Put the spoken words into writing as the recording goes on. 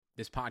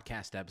This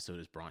podcast episode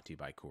is brought to you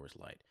by Coors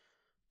Light.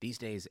 These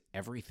days,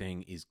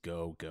 everything is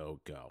go, go,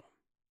 go.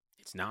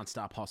 It's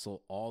nonstop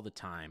hustle all the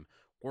time.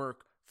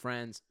 Work,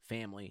 friends,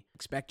 family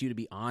expect you to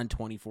be on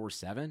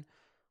 24/7.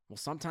 Well,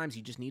 sometimes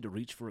you just need to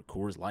reach for a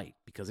Coors Light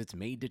because it's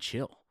made to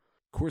chill.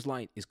 Coors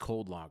Light is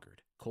cold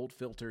lagered, cold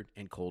filtered,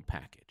 and cold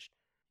packaged.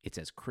 It's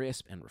as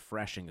crisp and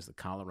refreshing as the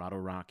Colorado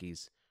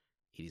Rockies.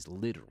 It is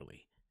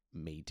literally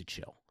made to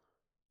chill.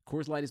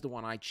 Coors Light is the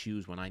one I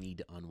choose when I need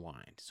to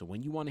unwind. So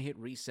when you want to hit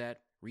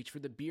reset, reach for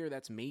the beer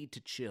that's made to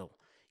chill.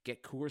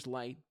 Get Coors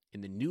Light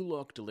in the new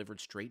look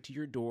delivered straight to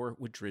your door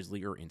with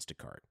Drizzly or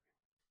Instacart.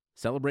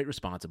 Celebrate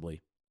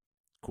responsibly.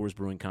 Coors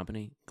Brewing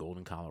Company,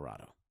 Golden,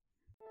 Colorado.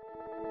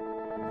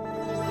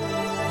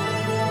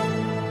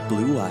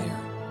 Blue Wire.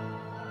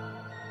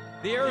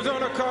 The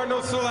Arizona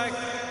Cardinals select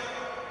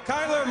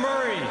Kyler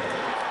Murray.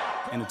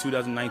 And the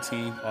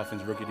 2019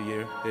 Offensive Rookie of the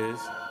Year is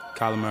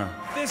Kyler Murray.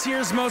 This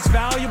year's most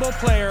valuable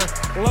player,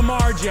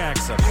 Lamar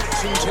Jackson.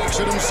 Jackson takes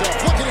it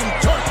himself. Look at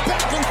him dart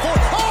back and forth.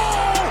 Oh!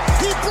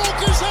 He broke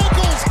his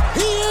ankles.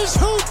 He is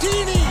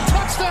Houdini.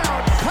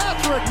 Touchdown.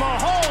 Patrick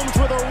Mahomes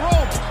with a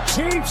rope.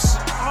 Chiefs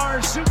are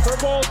Super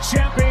Bowl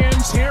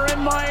champions here in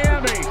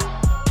Miami.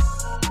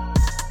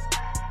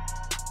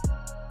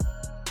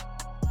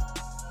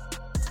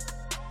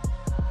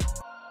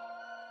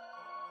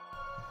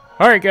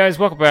 All right, guys,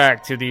 welcome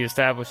back to the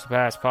Establish the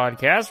Pass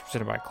podcast,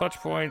 presented by Clutch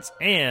Points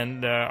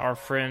and our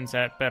friends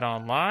at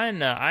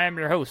BetOnline. I am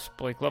your host,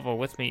 Blake Lovell.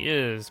 With me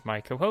is my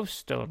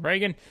co-host, Dylan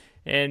Reagan,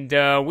 and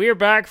we are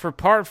back for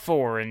part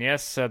 4, and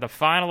yes, the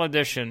final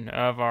edition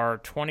of our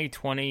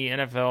 2020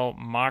 NFL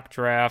mock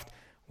draft.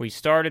 We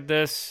started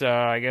this,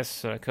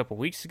 a couple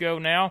weeks ago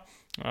now,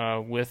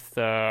 with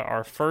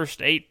our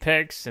first 8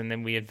 picks, and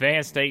then we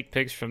advanced 8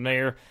 picks from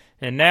there.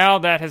 And now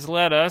that has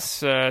led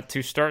us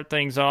to start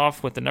things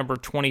off with the number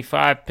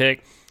 25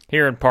 pick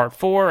here in part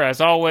 4.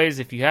 As always,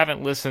 if you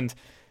haven't listened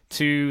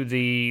to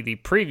the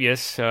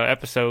previous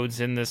episodes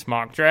in this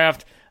mock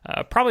draft,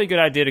 probably a good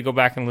idea to go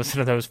back and listen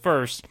to those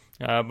first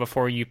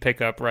before you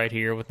pick up right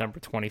here with number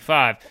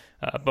 25.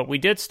 But we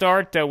did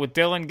start with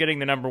Dylan getting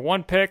the number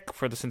 1 pick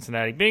for the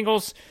Cincinnati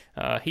Bengals.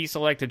 He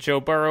selected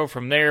Joe Burrow.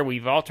 From there,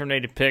 we've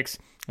alternated picks,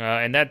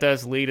 and that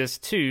does lead us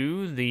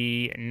to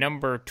the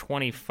number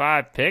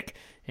 25 pick.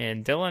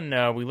 And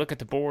Dylan, we look at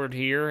the board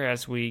here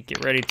as we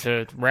get ready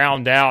to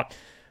round out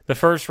the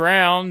first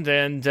round,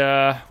 and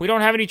we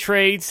don't have any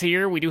trades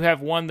here. We do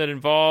have one that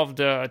involved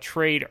a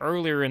trade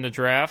earlier in the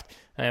draft,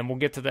 and we'll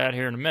get to that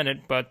here in a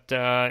minute. But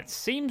it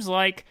seems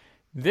like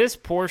this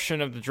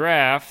portion of the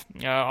draft,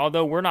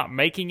 although we're not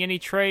making any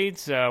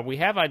trades, we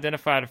have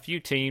identified a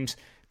few teams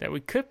that we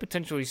could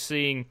potentially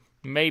see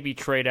maybe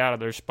trade out of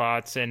their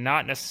spots and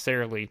not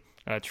necessarily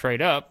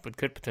trade up, but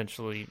could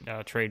potentially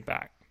trade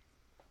back.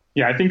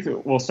 Yeah, I think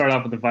we'll start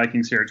off with the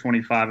Vikings here at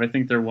 25. I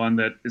think they're one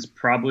that is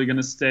probably going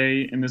to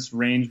stay in this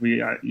range.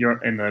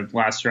 You're in the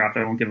last draft,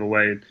 I won't give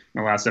away in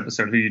the last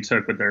episode who you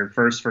took with their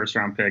first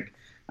round pick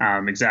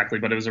exactly,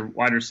 but it was a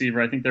wide receiver.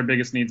 I think their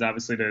biggest needs,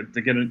 obviously, to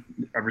get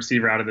a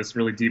receiver out of this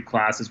really deep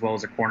class as well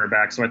as a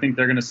cornerback. So I think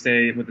they're going to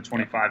stay with the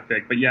 25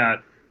 pick. But yeah,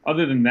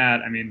 other than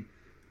that, I mean,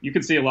 you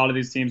could see a lot of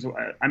these teams.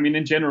 I mean,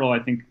 in general, I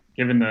think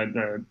given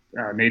the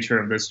nature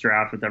of this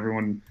draft with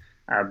everyone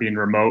being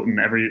remote and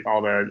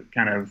all the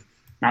kind of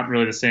not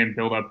really the same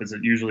build-up as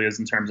it usually is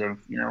in terms of,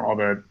 all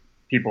the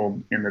people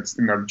in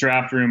the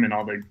draft room and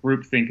all the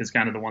group think is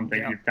kind of the one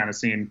thing you've kind of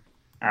seen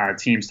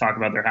teams talk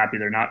about.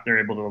 They're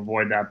able to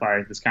avoid that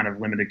by this kind of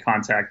limited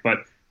contact. But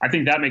I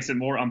think that makes it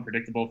more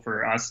unpredictable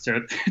for us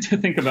to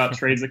think about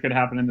trades that could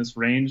happen in this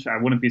range. I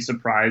wouldn't be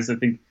surprised. I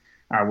think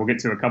we'll get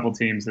to a couple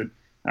teams that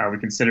we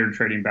considered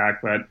trading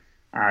back. But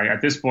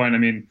at this point, I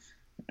mean,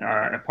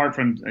 apart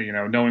from,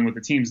 knowing what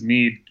the teams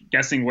need,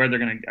 guessing where they're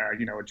going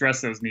to,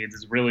 address those needs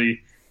is really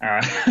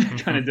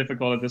kind of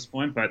difficult at this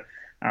point, but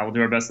we'll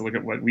do our best to look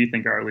at what we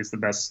think are at least the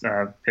best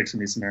picks in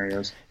these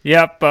scenarios.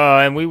 Yep,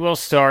 and we will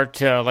start,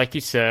 like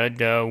you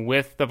said,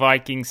 with the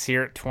Vikings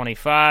here at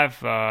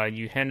 25.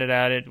 You hinted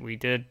at it. We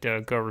did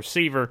go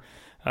receiver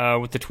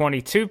with the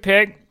 22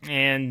 pick,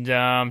 and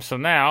so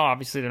now,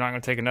 obviously, they're not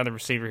going to take another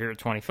receiver here at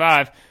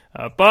 25,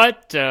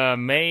 but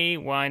may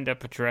wind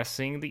up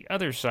addressing the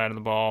other side of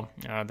the ball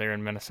there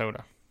in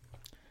Minnesota.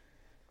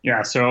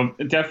 Yeah, so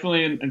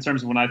definitely in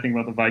terms of when I think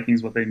about the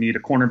Vikings, what they need, a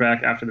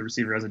cornerback after the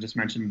receiver, as I just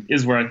mentioned,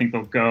 is where I think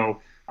they'll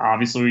go.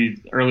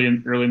 Obviously, early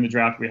in the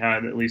draft, we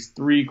had at least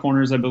 3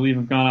 corners, I believe,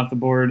 have gone off the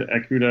board.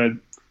 Okudah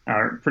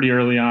pretty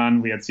early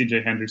on. We had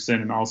C.J.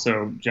 Henderson and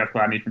also Jeff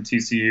Gladney from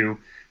TCU.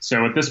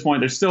 So at this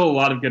point, there's still a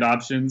lot of good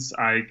options.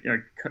 A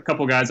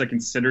couple guys I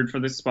considered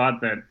for this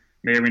spot that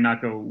may or may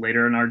not go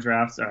later in our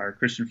drafts are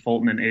Christian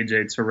Fulton and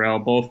A.J. Terrell.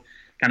 Both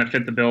kind of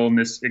fit the bill in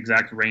this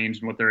exact range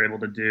and what they're able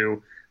to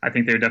do. I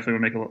think they definitely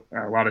would make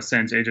a lot of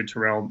sense. A.J.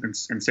 Terrell,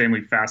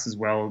 insanely fast as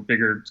well,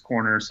 bigger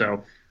corner.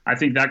 So I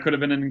think that could have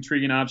been an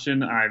intriguing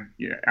option.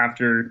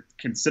 After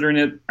considering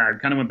it, I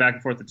kind of went back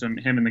and forth between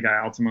him and the guy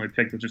I ultimately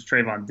picked, which is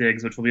Trayvon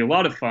Diggs, which will be a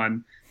lot of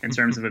fun in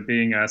terms of it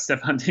being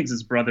Stephon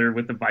Diggs' brother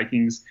with the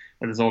Vikings,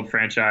 with his old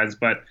franchise.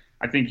 But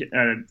I think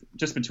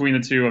just between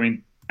the two, I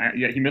mean,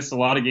 he missed a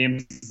lot of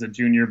games as a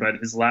junior, but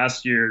his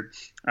last year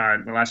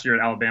at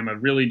Alabama,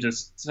 really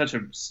just such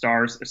a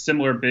star, a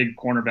similar big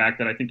cornerback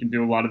that I think can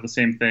do a lot of the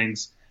same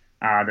things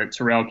that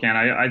Terrell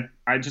can.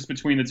 I just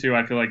between the two,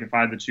 I feel like if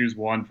I had to choose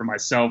one for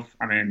myself,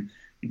 I mean,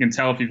 you can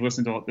tell if you've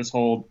listened to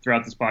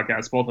throughout this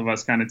podcast, both of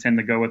us kind of tend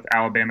to go with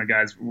Alabama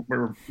guys.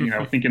 We're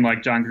thinking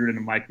like John Gruden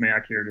and Mike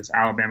Mayock here, just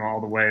Alabama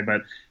all the way.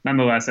 But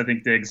nonetheless, I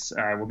think Diggs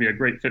will be a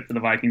great fit for the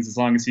Vikings as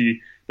long as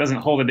he doesn't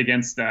hold it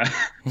against the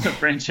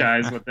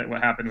franchise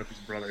what happened with his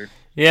brother.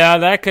 Yeah,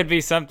 that could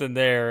be something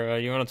there.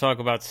 You want to talk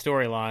about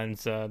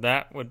storylines?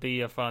 That would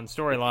be a fun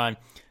storyline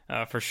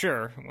for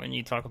sure when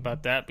you talk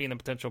about that being a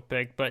potential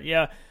pick. But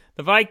yeah,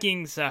 the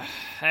Vikings,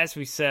 as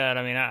we said,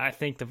 I mean, I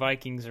think the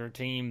Vikings are a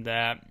team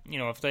that,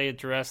 if they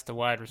address the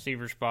wide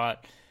receiver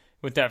spot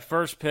with that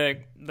first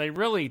pick, they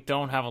really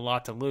don't have a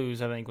lot to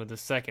lose, I think, with the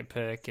second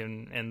pick.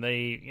 And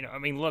they,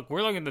 look,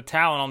 we're looking at the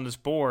talent on this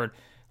board.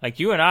 Like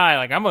you and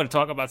I, I'm going to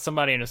talk about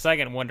somebody in a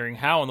second wondering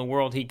how in the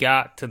world he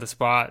got to the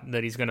spot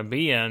that he's going to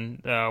be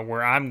in,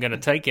 where I'm going to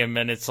take him.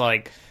 And it's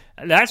like,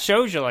 that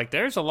shows you,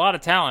 there's a lot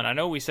of talent. I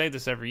know we say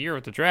this every year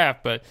with the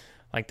draft, but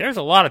there's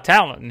a lot of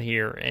talent in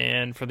here,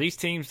 and for these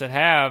teams that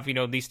have,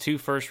 these 2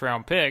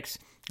 first-round picks,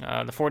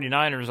 the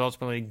 49ers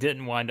ultimately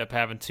didn't wind up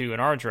having 2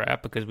 in our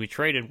draft because we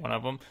traded one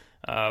of them,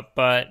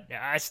 but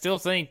I still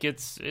think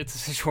it's a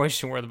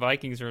situation where the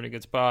Vikings are in a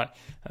good spot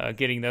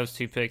getting those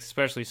 2 picks,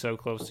 especially so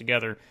close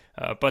together,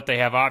 but they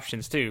have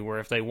options too, where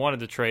if they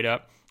wanted to trade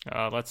up,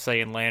 let's say,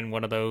 and land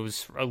one of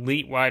those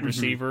elite wide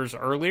receivers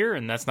earlier,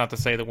 and that's not to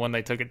say the one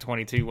they took at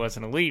 22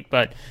 wasn't elite,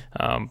 but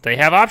they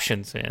have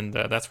options, and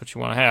that's what you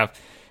want to have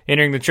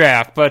entering the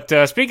draft.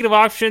 But speaking of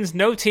options,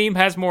 no team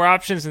has more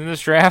options in this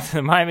draft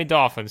than the Miami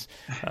Dolphins,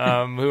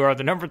 who are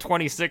the number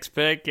 26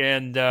 pick.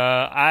 And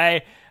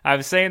I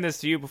was saying this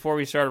to you before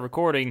we started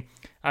recording.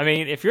 I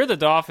mean, if you're the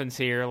Dolphins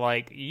here,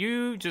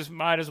 you just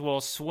might as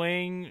well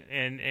swing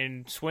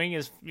and swing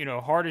as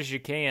hard as you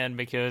can,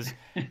 because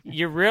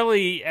you're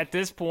really at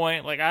this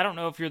point, I don't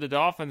know if you're the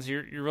Dolphins,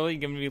 you're really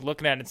going to be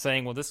looking at it and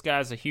saying, well, this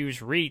guy's a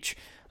huge reach.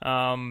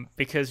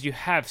 Because you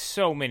have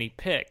so many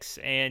picks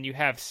and you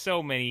have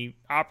so many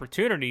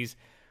opportunities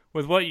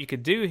with what you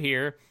could do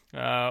here.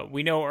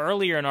 We know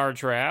earlier in our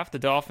draft, the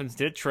Dolphins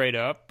did trade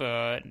up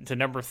to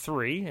number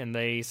 3, and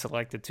they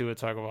selected Tua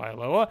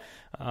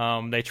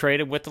Tagovailoa. They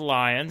traded with the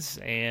Lions,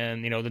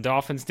 and the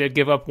Dolphins did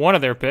give up one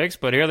of their picks,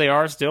 but here they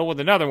are still with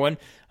another one,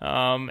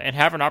 and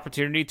have an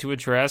opportunity to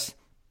address,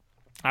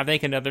 I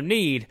think, another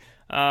need.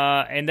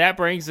 And that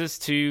brings us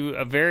to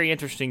a very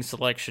interesting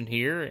selection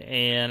here.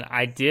 And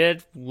I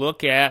did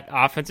look at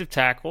offensive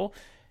tackle,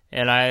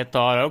 and I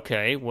thought,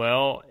 okay,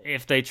 well,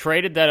 if they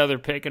traded that other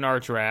pick in our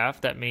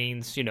draft, that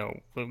means, we're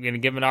going to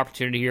give an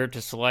opportunity here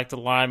to select a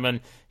lineman.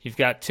 You've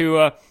got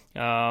Tua,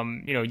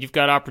 you've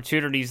got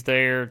opportunities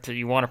there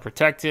you want to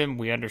protect him.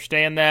 We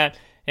understand that.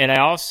 And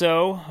I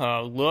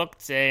also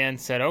looked and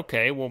said,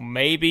 okay, well,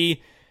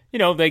 maybe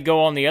they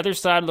go on the other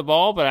side of the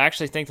ball, but I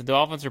actually think the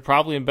Dolphins are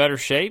probably in better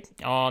shape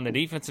on the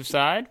defensive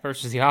side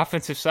versus the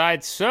offensive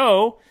side.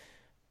 So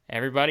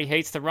everybody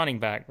hates the running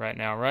back right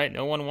now, right?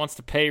 No one wants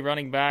to pay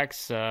running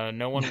backs.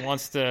 No one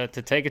wants to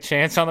take a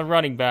chance on the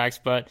running backs.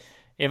 But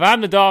if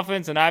I'm the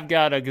Dolphins and I've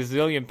got a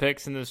gazillion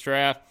picks in this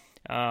draft,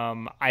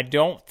 I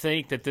don't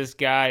think that this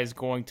guy is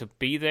going to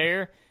be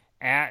there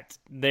at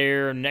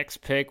their next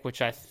pick,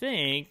 which I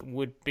think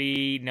would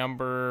be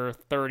number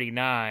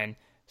 39.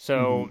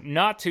 So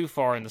not too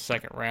far in the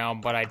second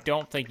round, but I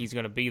don't think he's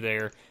going to be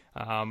there.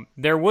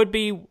 There would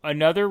be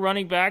another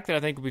running back that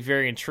I think would be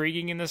very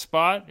intriguing in this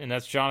spot, and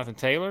that's Jonathan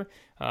Taylor.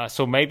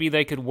 So maybe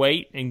they could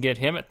wait and get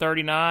him at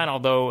 39,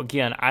 although,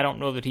 again, I don't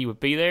know that he would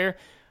be there.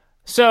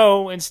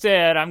 So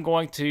instead, I'm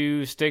going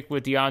to stick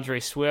with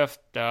DeAndre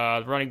Swift,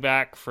 running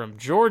back from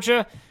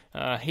Georgia,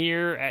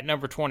 here at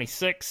number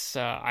 26.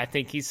 I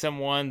think he's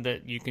someone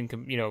that you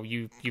can,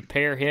 you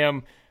pair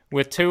him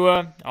with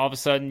Tua. All of a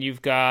sudden,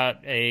 you've got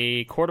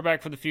a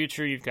quarterback for the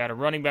future, you've got a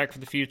running back for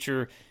the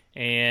future,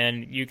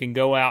 and you can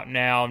go out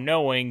now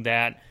knowing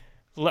that,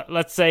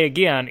 let's say,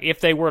 again, if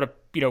they were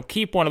to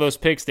keep one of those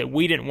picks that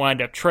we didn't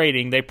wind up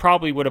trading, they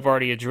probably would have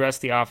already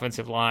addressed the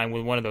offensive line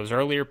with one of those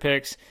earlier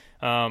picks.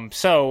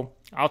 So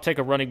I'll take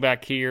a running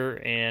back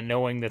here, and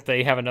knowing that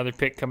they have another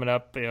pick coming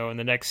up in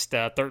the next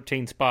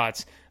 13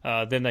 spots,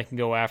 then they can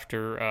go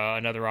after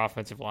another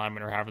offensive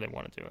lineman or however they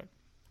want to do it.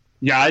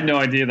 Yeah, I had no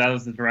idea that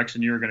was the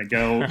direction you were going to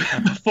go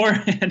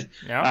beforehand.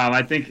 Yeah.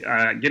 I think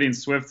getting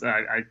Swift,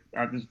 there's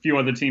a few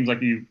other teams,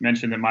 like you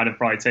mentioned, that might have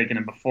probably taken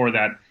him before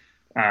that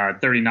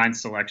 39th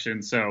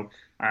selection. So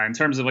in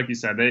terms of, like you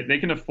said, they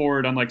can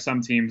afford, unlike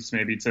some teams,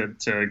 maybe to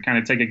kind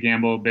of take a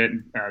gamble a bit,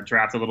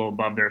 draft a little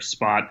above their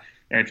spot.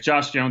 If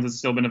Josh Jones had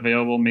still been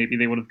available, maybe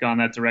they would have gone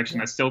that direction.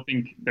 Yeah. I still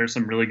think there's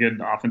some really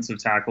good offensive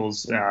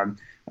tackles.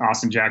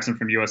 Austin Jackson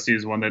from USC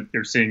is one that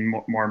you're seeing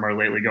more and more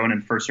lately, going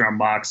in first-round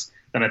mocks,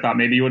 that I thought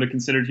maybe you would have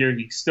considered here.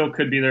 He still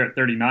could be there at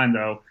 39,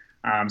 though.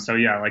 So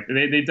yeah, like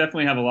they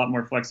definitely have a lot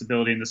more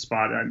flexibility in the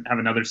spot and have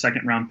another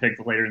second round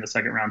pick later in the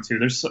second round too.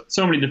 There's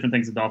so many different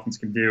things the Dolphins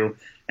can do.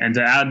 And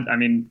to add, I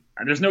mean,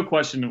 there's no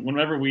question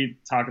whenever we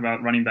talk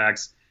about running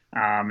backs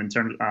in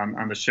terms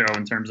on the show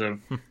in terms of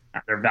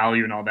their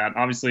value and all that.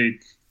 Obviously,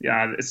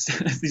 yeah,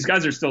 these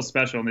guys are still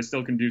special and they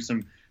still can do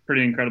some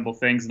pretty incredible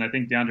things. And I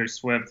think DeAndre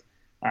Swift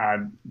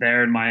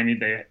there in Miami,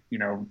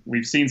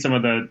 we've seen some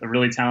of the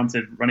really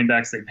talented running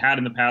backs they've had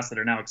in the past that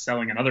are now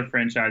excelling in other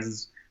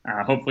franchises.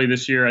 Hopefully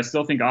this year, I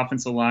still think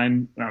offensive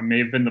line may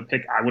have been the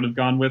pick I would have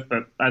gone with,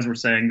 but as we're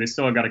saying, they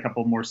still have got a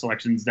couple more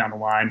selections down the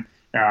line.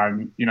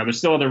 There's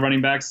still other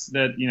running backs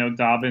that,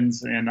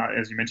 Dobbins and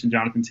as you mentioned,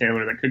 Jonathan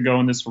Taylor, that could go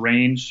in this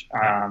range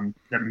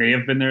that may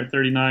have been there at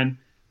 39.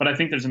 But I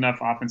think there's enough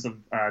offensive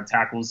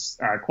tackles,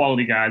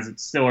 quality guys that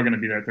still are going to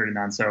be there at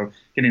 39. So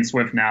getting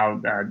Swift now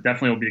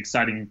definitely will be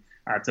exciting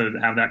to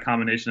have that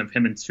combination of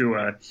him and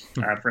Tua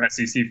for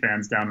SEC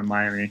fans down in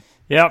Miami.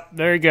 Yep,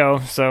 there you go.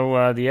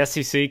 So the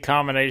SEC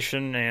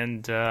combination,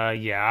 and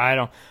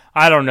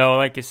I don't know.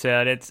 Like you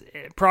said,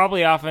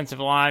 probably offensive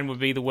line would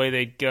be the way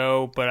they'd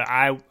go, but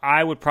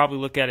I would probably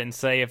look at it and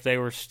say if they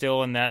were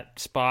still in that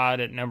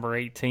spot at number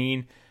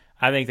 18,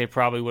 I think they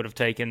probably would have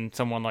taken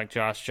someone like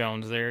Josh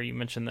Jones there. You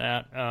mentioned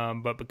that,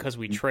 but because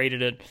we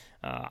traded it,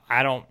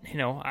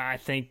 I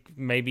think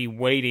maybe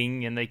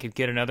waiting and they could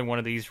get another one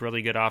of these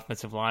really good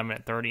offensive linemen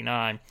at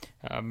 39.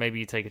 Maybe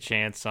you take a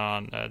chance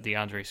on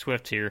DeAndre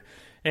Swift here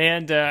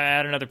and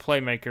add another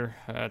playmaker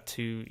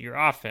to your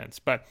offense.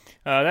 But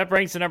that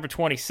brings to number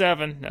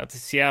 27, the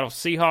Seattle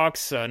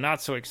Seahawks.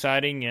 Not so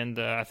exciting, and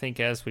I think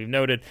as we've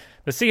noted,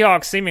 the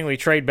Seahawks seemingly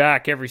trade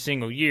back every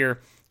single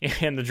year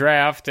in the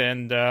draft,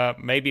 and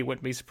maybe it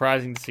wouldn't be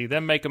surprising to see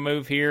them make a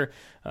move here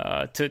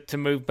to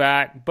move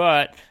back.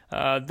 But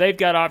they've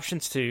got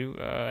options too,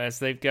 as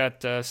they've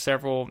got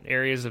several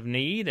areas of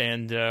need,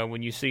 and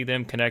when you see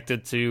them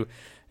connected to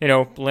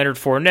Leonard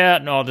Fournette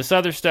and all this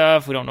other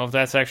stuff, we don't know if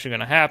that's actually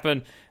going to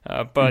happen,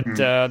 but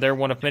they're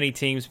one of many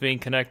teams being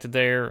connected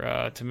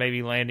there to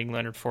maybe landing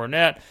Leonard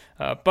Fournette.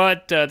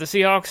 But the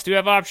Seahawks do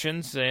have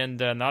options, and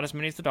not as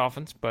many as the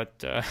Dolphins,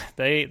 but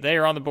they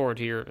are on the board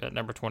here at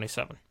number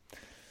 27.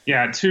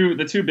 Yeah,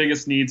 the two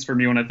biggest needs for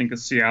me when I think of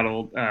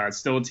Seattle,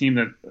 still a team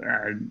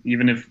that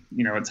even if,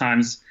 at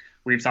times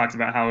we've talked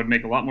about how it would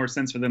make a lot more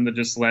sense for them to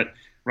just let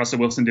Russell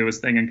Wilson do his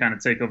thing and kind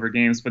of take over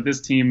games. But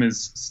this team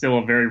is still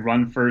a very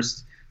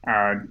run-first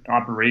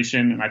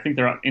operation, and I think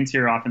their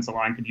interior offensive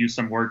line could use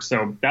some work.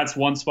 So that's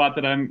one spot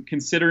that I'm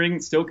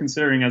still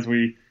considering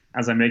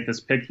as I make this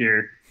pick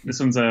here. This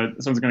one's going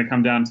to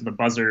come down to the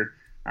buzzer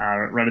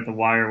right at the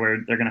wire, where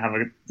they're going to have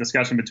a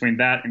discussion between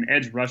that and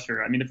edge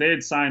rusher. I mean, if they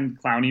had signed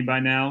Clowney by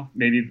now,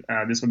 maybe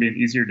this would be an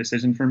easier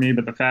decision for me.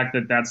 But the fact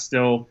that that's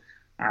still,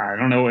 I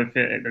don't know if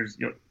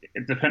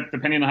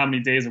depending on how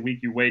many days a week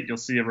you wait, you'll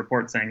see a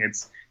report saying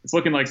it's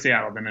looking like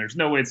Seattle. Then there's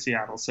no way it's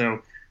Seattle.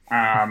 So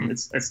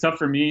it's tough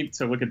for me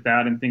to look at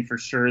that and think for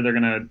sure they're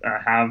going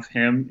to have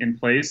him in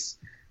place.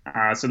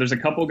 So there's a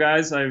couple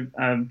guys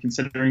I'm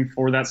considering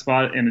for that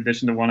spot, in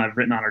addition to one I've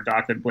written on our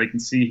doc that Blake can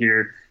see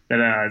here,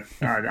 that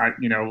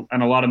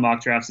and a lot of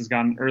mock drafts has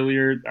gone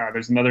earlier.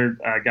 There's another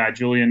guy,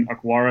 Julian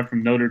Okwara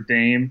from Notre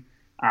Dame,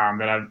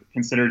 that I've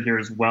considered here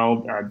as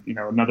well.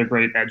 Another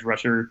great edge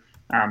rusher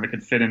that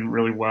could fit in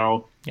really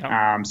well.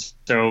 Yep.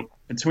 So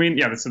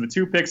the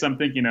two picks I'm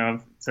thinking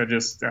of to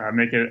just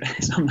make it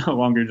so I'm no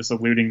longer just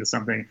alluding to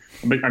something.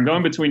 But I'm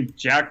going between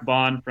Jack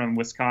Bond from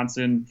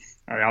Wisconsin,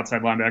 the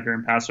outside linebacker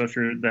and pass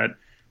rusher that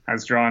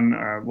has drawn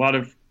a lot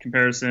of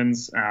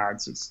comparisons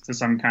to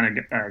some kind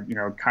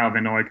of Kyle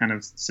Van Noy kind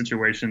of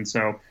situation.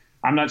 So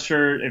I'm not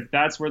sure if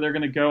that's where they're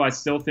going to go. I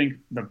still think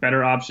the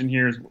better option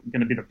here is going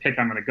to be the pick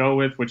I'm going to go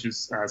with, which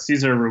is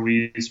Cesar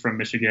Ruiz from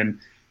Michigan,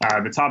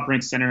 the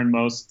top-ranked center in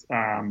most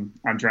on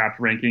draft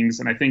rankings.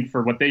 And I think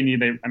for what they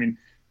need,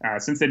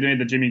 since they made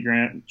the Jimmy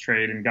Grant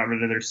trade and got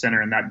rid of their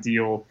center in that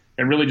deal,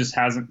 they really just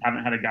haven't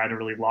had a guy to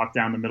really lock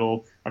down the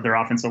middle of their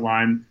offensive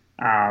line.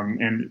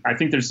 And I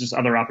think there's just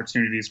other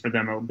opportunities for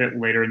them a bit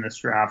later in this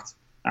draft.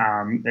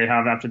 They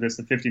have, after this,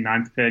 the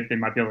 59th pick. They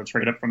might be able to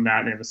trade up from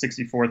that. They have the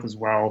 64th as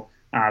well.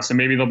 So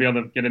maybe they'll be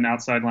able to get an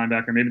outside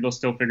linebacker. Maybe they'll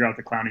still figure out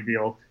the Clowney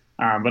deal.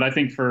 But I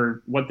think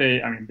for what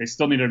they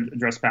still need to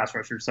address pass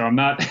rushers. So I'm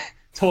not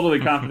totally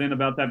confident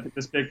about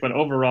this pick. But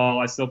overall,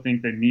 I still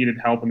think they needed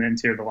help in the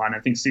interior of the line. I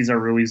think Cesar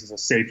Ruiz is a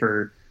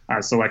safer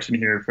selection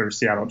here for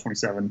Seattle at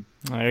 27.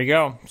 There you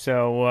go.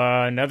 So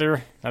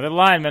another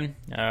lineman.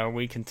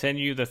 We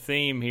continue the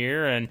theme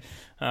here, and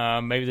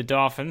maybe the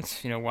Dolphins,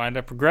 wind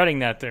up regretting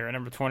that there at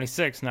number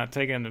 26, not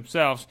taking them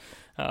themselves.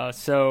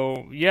 That's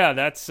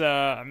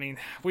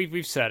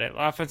we've said it.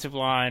 Offensive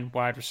line,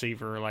 wide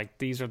receiver, like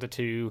these are the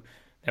two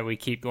that we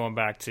keep going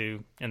back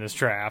to in this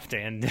draft,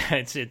 and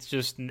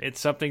it's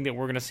something that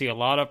we're going to see a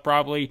lot of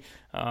probably,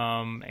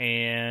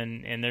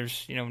 and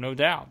there's no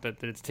doubt that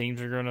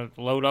teams are going to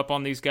load up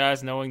on these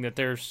guys, knowing that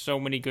there's so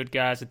many good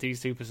guys at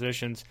these two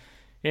positions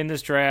in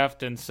this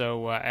draft, and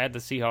so add the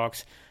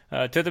Seahawks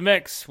to the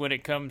mix when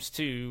it comes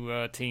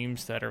to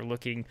teams that are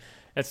looking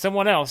at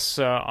someone else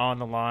on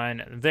the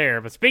line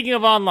there. But speaking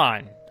of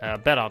online,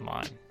 Bet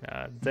Online,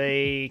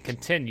 they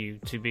continue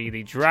to be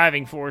the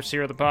driving force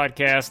here of the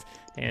podcast.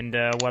 And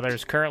while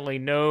there's currently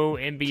no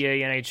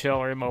NBA, NHL,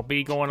 or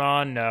MLB going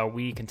on,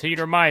 we continue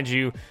to remind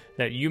you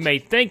that you may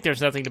think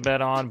there's nothing to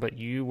bet on, but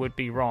you would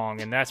be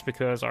wrong. And that's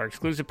because our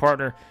exclusive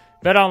partner,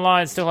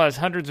 BetOnline, still has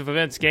hundreds of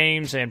events,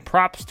 games, and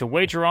props to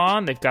wager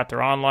on. They've got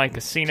their online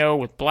casino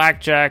with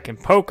blackjack and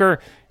poker,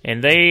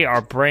 and they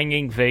are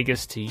bringing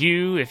Vegas to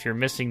you. If you're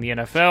missing the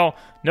NFL,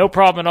 no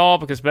problem at all,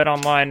 because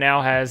BetOnline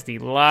now has the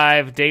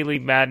live daily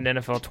Madden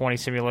NFL 20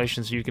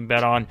 simulations you can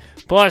bet on.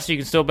 Plus, you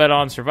can still bet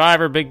on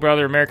Survivor, Big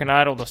Brother, American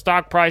Idol, the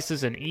stock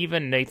prices, and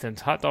even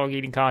Nathan's hot dog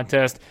eating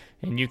contest.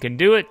 And you can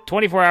do it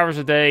 24 hours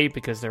a day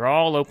because they're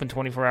all open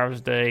 24 hours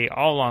a day,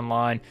 all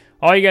online.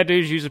 All you got to do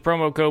is use the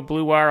promo code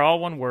BlueWire, all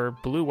one word,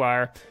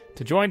 BlueWire,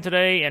 to join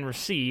today and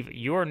receive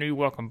your new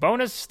welcome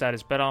bonus. That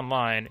is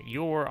BetOnline,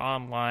 your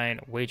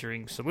online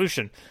wagering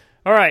solution.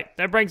 All right,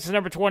 that brings us to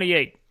number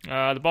 28.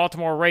 The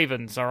Baltimore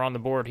Ravens are on the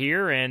board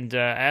here, and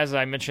as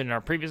I mentioned in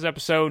our previous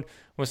episode,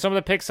 with some of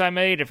the picks I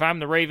made, if I'm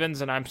the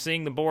Ravens and I'm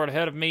seeing the board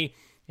ahead of me,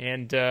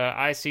 and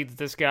I see that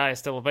this guy is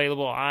still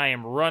available, I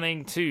am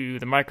running to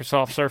the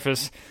Microsoft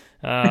Surface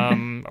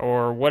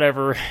or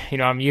whatever,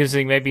 I'm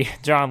using maybe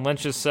John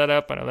Lynch's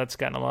setup. I know that's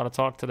gotten a lot of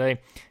talk today.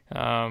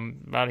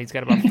 He's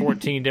got about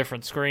 14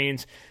 different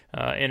screens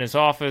in his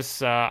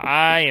office.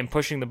 I am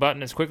pushing the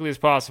button as quickly as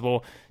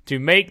possible to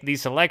make the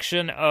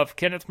selection of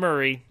Kenneth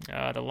Murray,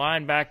 the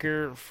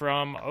linebacker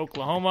from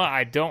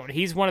Oklahoma.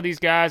 He's one of these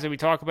guys that we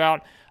talk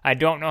about. I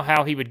don't know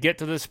how he would get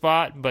to this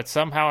spot, but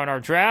somehow in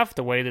our draft,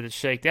 the way that it's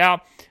shaked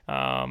out,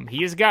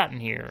 he has gotten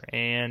here.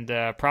 And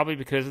probably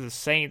because of the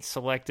Saints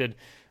selected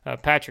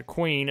Patrick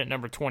Queen at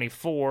number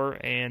 24,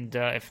 and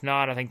if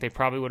not, I think they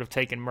probably would have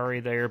taken Murray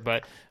there.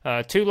 But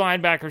two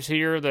linebackers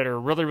here that are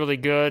really, really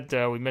good.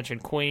 We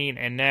mentioned Queen,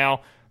 and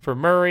now for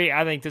Murray,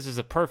 I think this is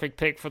a perfect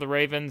pick for the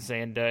Ravens,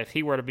 and if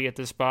he were to be at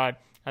this spot,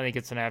 I think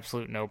it's an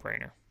absolute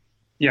no-brainer.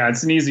 Yeah,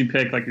 it's an easy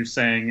pick, like you're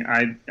saying.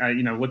 I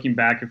looking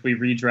back, if we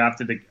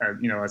redrafted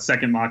a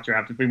second mock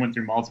draft, if we went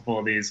through multiple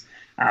of these,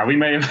 we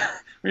may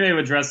have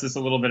addressed this a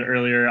little bit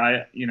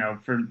earlier.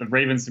 For the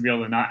Ravens to be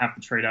able to not have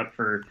to trade up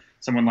for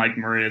someone like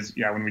Murray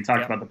when we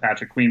talked about the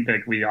Patrick Queen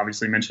pick, we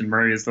obviously mentioned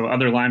Murray as the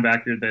other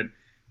linebacker that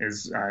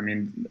is,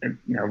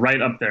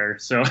 right up there.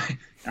 So,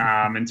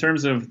 in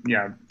terms of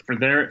for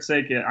their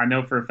sake, I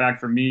know for a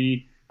fact for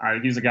me,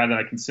 he's a guy that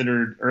I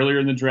considered earlier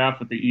in the draft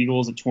with the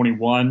Eagles at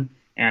 21.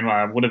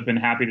 And would have been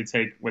happy to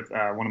take with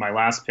one of my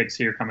last picks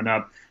here coming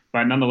up.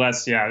 But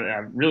nonetheless,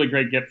 really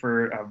great get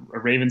for a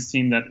Ravens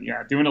team that,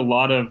 doing a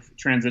lot of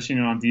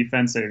transitioning on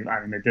defense. They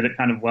did it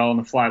kind of well on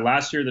the fly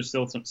last year. There's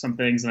still some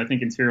things, and I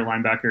think interior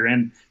linebacker.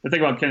 And the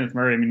thing about Kenneth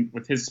Murray,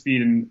 with his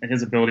speed and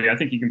his ability, I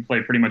think he can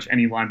play pretty much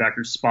any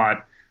linebacker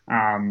spot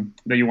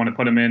that you want to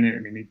put him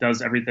in. He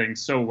does everything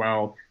so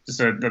well, just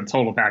the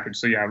total package.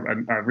 So,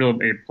 a real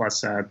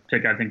A-plus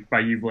pick, I think,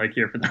 by you, Blake,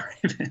 here for the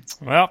Ravens.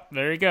 Well,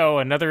 there you go.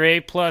 Another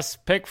A-plus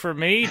pick for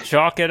me.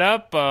 Chalk it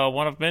up.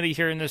 One of many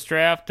here in this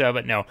draft.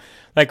 But no,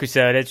 like we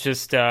said, it's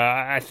just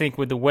I think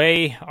with the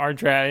way our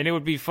draft, and it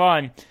would be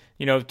fun,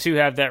 to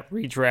have that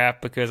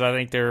redraft, because I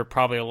think there are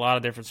probably a lot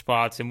of different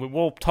spots. And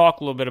we'll talk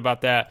a little bit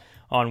about that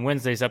on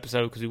Wednesday's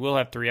episode, because we will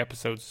have 3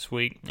 episodes this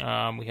week.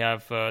 We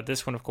have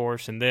this one, of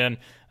course, and then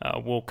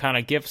we'll kind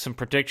of give some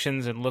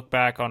predictions and look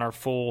back on our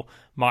full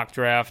mock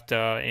draft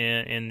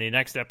in the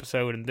next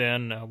episode, and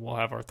then we'll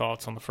have our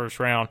thoughts on the first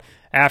round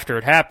after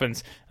it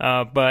happens.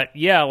 But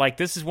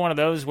this is one of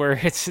those where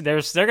there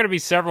are going to be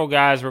several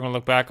guys we're going to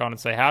look back on and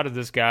say, how did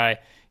this guy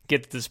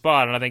get to the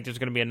spot? And I think there's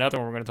going to be another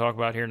one we're going to talk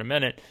about here in a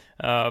minute.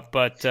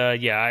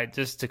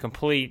 Just a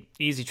complete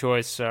easy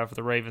choice for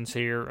the Ravens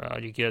here.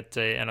 You get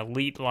an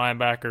elite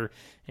linebacker,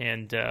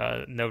 and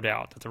no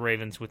doubt that the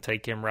Ravens would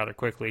take him rather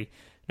quickly.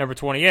 Number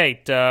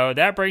 28.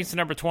 That brings to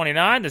number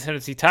 29, the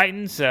Tennessee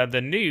Titans,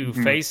 the new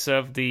face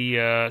of the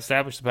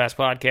Establish the Pass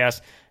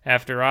podcast,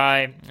 after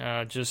I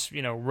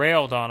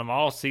railed on them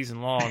all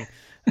season long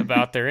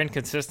about their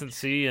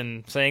inconsistency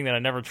and saying that I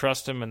never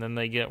trust them, and then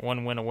they get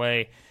one win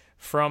away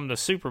from the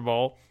Super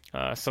Bowl.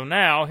 So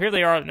now, here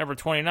they are at number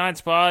 29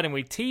 spot, and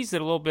we teased it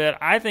a little bit.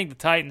 I think the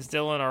Titans,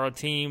 Dylan, are a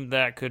team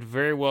that could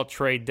very well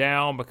trade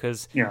down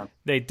because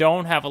they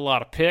don't have a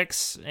lot of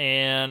picks,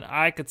 and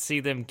I could see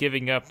them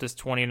giving up this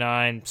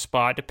 29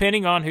 spot,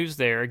 depending on who's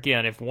there.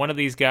 Again, if one of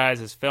these guys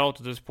has fell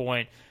to this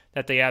point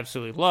that they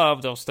absolutely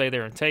love, they'll stay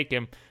there and take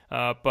him.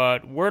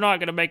 But we're not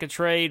going to make a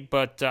trade,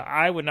 but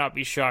I would not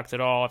be shocked at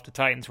all if the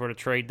Titans were to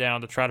trade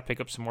down to try to pick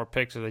up some more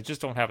picks, so they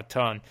just don't have a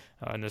ton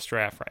in this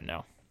draft right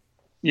now.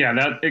 Yeah,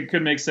 that it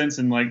could make sense,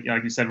 and like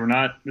you said, we're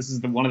not. This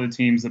is one of the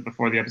teams that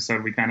before the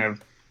episode we kind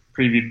of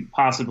previewed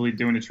possibly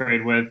doing a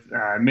trade with.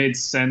 It made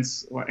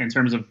sense in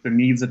terms of the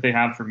needs that they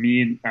have for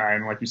me,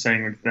 and like you're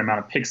saying, with the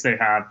amount of picks they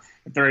have.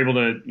 If they're able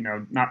to,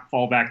 not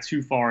fall back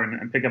too far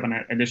and pick up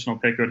an additional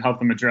pick, it would help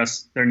them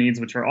address their needs,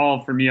 which are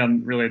all for me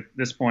on really at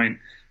this point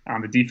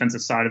on the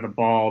defensive side of the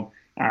ball.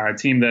 A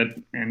team that,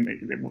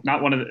 and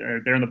not one of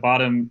they're in the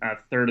bottom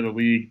third of the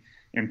league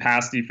in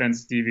pass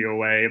defense,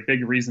 DVOA. A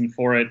big reason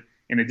for it,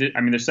 and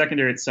their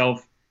secondary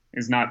itself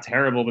is not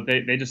terrible, but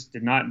they just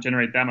did not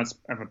generate that much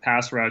of a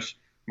pass rush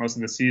most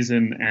of the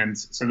season. And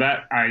so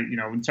that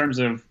in terms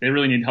of, they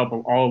really need help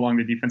all along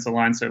the defensive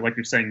line. So like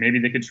you're saying, maybe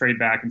they could trade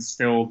back and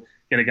still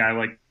get a guy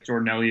like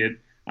Jordan Elliott,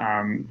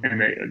 and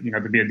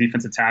to be a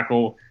defensive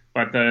tackle.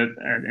 But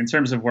in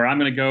terms of where I'm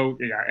going to go,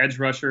 edge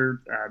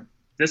rusher.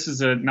 This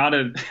is not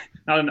an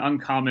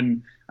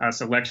uncommon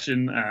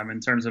selection in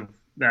terms of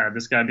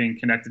this guy being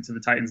connected to the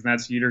Titans, and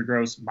that's Yetur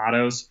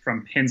Gross-Matos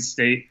from Penn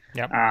State.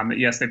 Yep.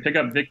 Yes, they pick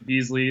up Vic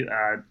Beasley,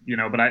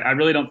 but I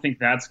really don't think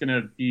that's going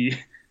to be,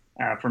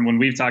 from when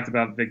we've talked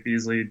about Vic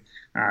Beasley,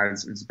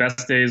 his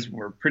best days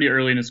were pretty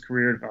early in his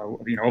career.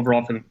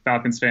 Overall for the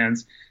Falcons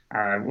fans,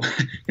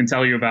 can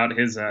tell you about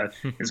his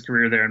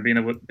career there and being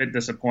a bit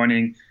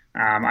disappointing.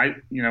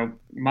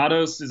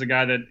 Matos is a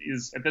guy that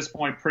is at this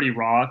point pretty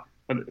raw,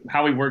 but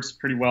how he works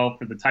pretty well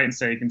for the Titans'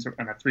 sake in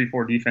a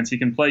 3-4 defense. He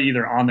can play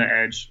either on the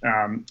edge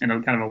in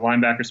a kind of a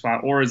linebacker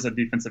spot or as a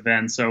defensive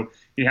end. So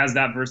he has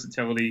that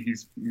versatility.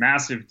 He's a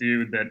massive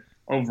dude that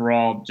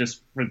overall,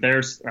 just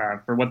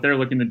for what they're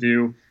looking to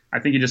do, I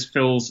think he just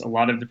fills a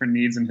lot of different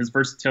needs, and his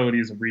versatility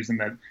is a reason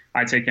that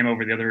I take him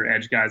over the other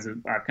edge guys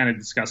that I've kind of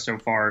discussed so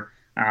far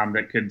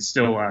that could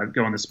still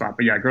go in the spot.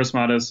 But yeah,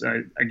 Gross-Matos,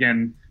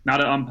 again,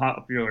 not an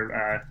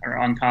unpopular or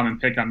uncommon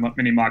pick on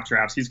many mock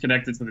drafts. He's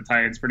connected to the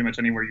Titans pretty much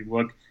anywhere you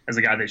look as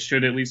a guy they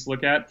should at least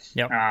look at.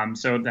 Yep.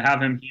 So to have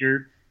him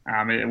here,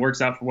 it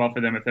works out well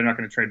for them if they're not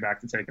going to trade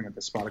back to take him at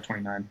the spot of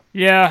 29.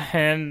 Yeah,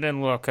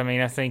 and look,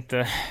 I think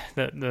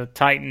the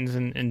Titans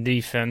and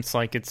defense,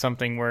 like, it's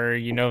something where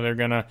they're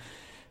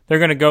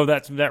gonna go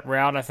that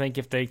route, I think,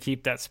 if they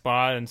keep that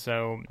spot. And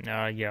so,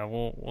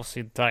 we'll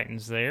see the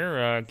Titans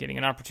there getting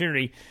an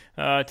opportunity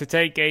to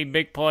take a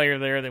big player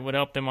there that would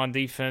help them on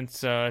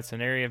defense. It's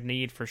an area of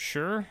need for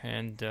sure,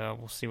 and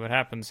we'll see what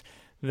happens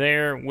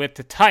there with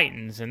the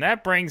Titans. And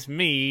that brings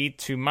me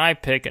to my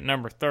pick at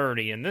number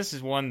 30. And this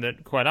is one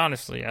that, quite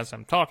honestly, as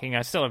I'm talking,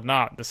 I still have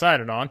not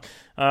decided on.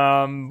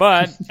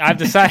 But I've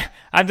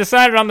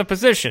decided on the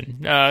position,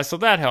 so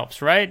that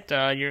helps, right?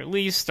 You at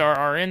least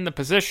are in the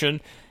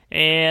position.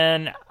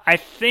 And I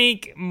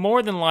think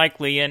more than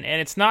likely, and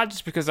it's not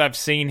just because I've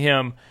seen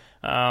him,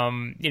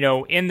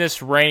 in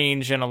this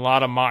range in a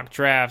lot of mock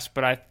drafts,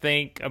 but I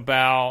think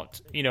about,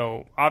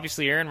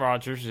 obviously Aaron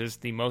Rodgers is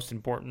the most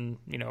important,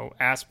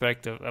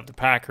 aspect of the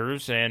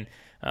Packers, and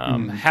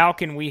how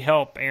can we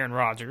help Aaron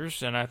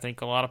Rodgers? And I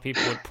think a lot of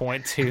people would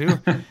point to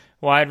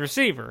wide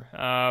receiver,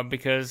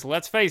 because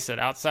let's face it,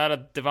 outside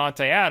of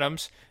Devontae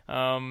Adams,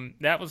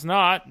 that was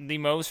not the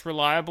most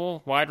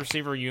reliable wide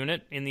receiver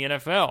unit in the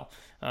NFL.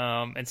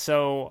 And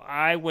so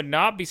I would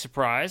not be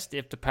surprised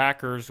if the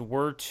Packers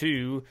were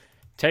to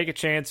take a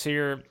chance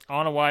here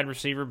on a wide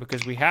receiver,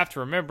 because we have to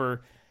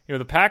remember,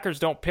 the Packers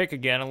don't pick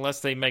again unless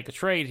they make a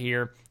trade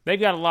here. They've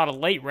got a lot of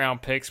late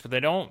round picks, but they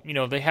don't,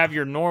 they have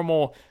your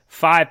normal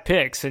 5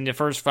 picks in the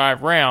first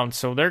 5 rounds.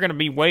 So they're going to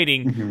be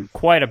waiting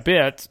quite a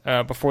bit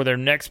before their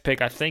next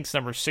pick, I think, is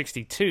number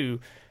 62.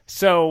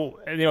 So,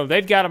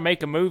 they've got to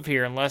make a move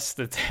here unless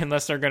they're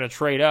going to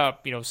trade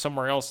up,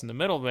 somewhere else in the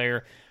middle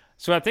there.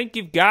 So I think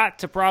you've got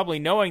to, probably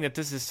knowing that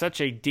this is such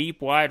a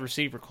deep wide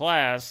receiver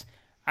class,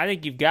 I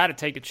think you've got to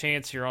take a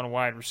chance here on a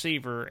wide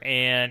receiver.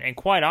 And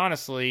quite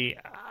honestly,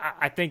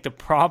 I think the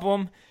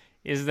problem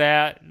is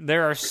that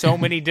there are so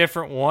many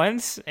different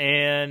ones,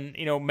 and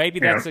maybe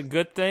that's a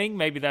good thing,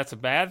 maybe that's a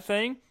bad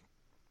thing,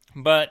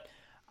 but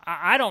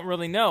I don't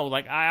really know.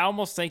 Like, I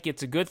almost think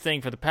it's a good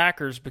thing for the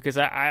Packers, because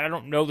I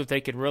don't know that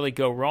they could really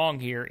go wrong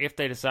here if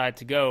they decide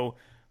to go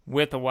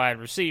with a wide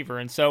receiver.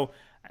 And so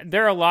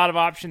there are a lot of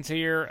options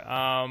here.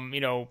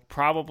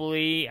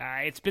 Probably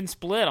it's been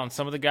split on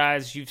some of the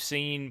guys you've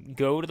seen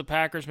go to the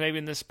Packers maybe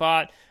in this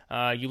spot.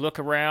 You look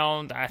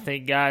around, I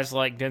think guys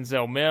like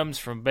Denzel Mims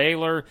from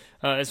Baylor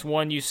is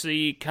one you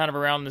see kind of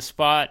around the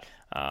spot.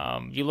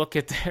 You look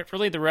at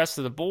really the rest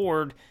of the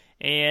board,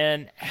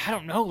 and I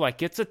don't know,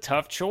 like, it's a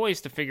tough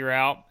choice to figure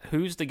out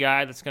who's the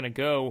guy that's going to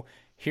go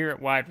here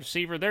at wide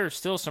receiver. There are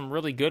still some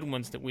really good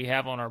ones that we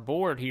have on our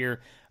board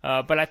here,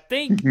 but I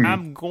think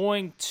I'm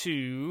going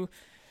to...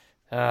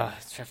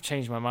 I've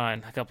changed my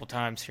mind a couple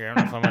times here. I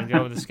don't know if I'm going to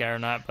go with this guy or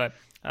not, but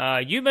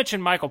you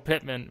mentioned Michael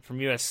Pittman from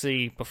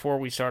USC before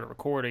we started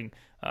recording.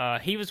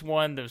 He was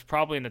one that was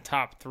probably in the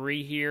top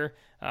 3 here.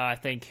 I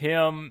think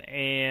him,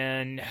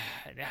 and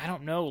I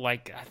don't know,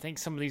 like, I think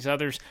some of these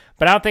others,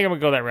 but I don't think I'm going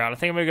to go that route. I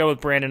think I'm going to go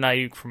with Brandon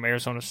Ayuk from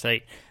Arizona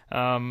State.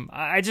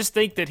 I just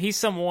think that he's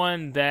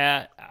someone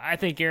that I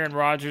think Aaron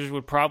Rodgers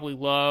would probably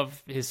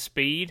love his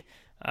speed.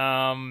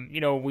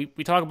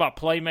 We talk about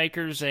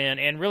playmakers,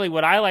 and really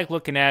what I like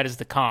looking at is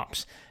the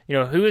comps.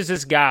 Who is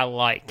this guy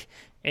like?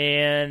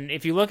 And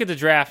if you look at the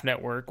Draft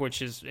Network,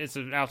 which it's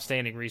an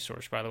outstanding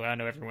resource, by the way, I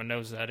know everyone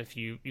knows that if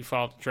you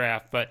follow the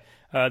draft, but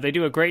they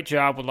do a great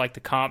job with, like, the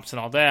comps and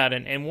all that.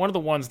 And one of the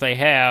ones they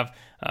have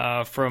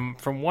from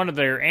one of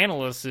their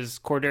analysts is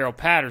Cordarrelle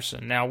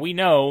Patterson. Now, we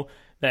know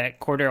that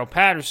Cordarrelle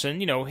Patterson,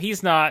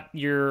 he's not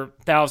your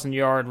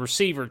 1,000-yard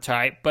receiver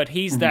type, but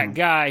he's that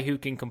guy who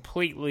can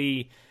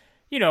completely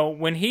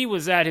when he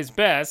was at his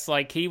best,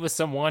 like he was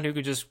someone who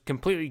could just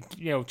completely,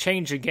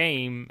 change a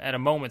game at a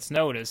moment's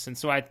notice. And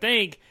so I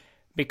think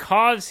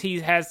because he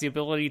has the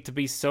ability to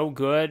be so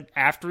good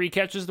after he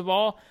catches the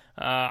ball,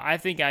 I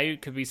think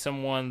Ayuk could be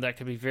someone that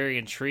could be very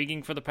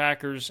intriguing for the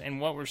Packers.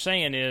 And what we're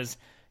saying is,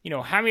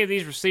 how many of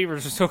these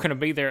receivers are still going to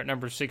be there at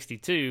number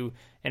 62?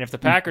 And if the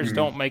Packers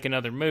don't make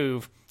another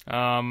move,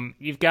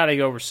 you've got to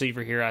go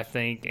receiver here, I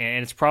think.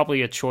 And it's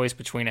probably a choice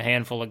between a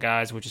handful of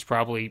guys, which is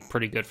probably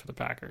pretty good for the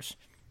Packers.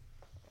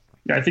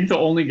 Yeah, I think the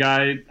only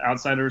guy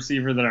outside of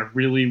receiver that I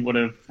really would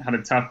have had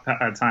a tough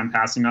time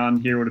passing on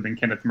here would have been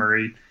Kenneth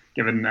Murray,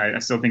 given I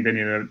still think they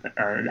need to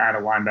add a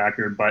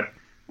linebacker. But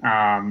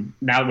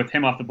now with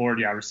him off the board,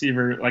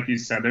 receiver, like you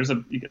said, there's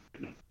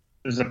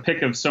a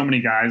pick of so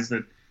many guys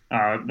that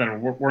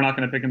we're not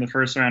going to pick in the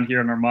first round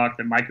here in our mock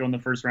that might go in the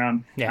first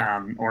round,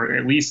 or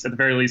at the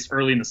very least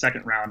early in the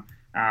second round.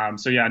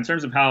 In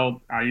terms of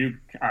how Ayuk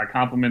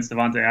complements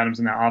Davante Adams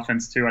in that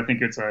offense too, I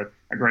think it's a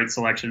great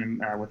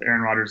selection with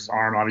Aaron Rodgers'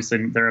 arm. Obviously,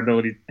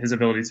 his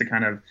ability to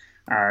kind of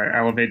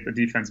elevate the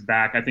defense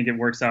back. I think it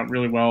works out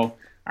really well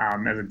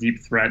as a deep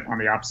threat on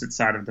the opposite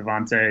side of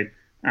Davante.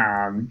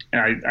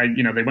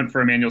 They went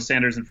for Emmanuel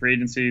Sanders in free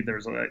agency.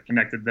 There's a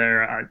connected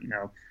there.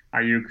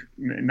 Ayuk,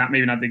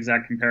 maybe not the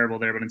exact comparable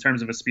there, but in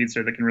terms of a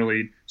speedster that can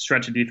really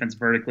stretch a defense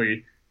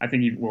vertically, I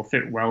think he will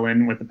fit well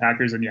in with the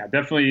Packers. And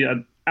definitely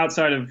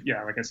outside of,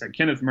 like I said,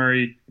 Kenneth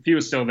Murray, if he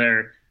was still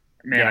there,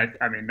 man,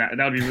 I mean, that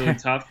would be really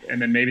tough.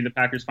 And then maybe the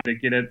Packers find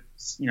to get it,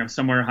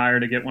 somewhere higher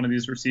to get one of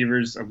these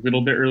receivers a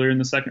little bit earlier in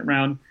the second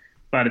round.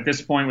 But at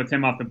this point, with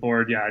him off the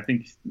board, I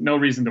think no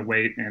reason to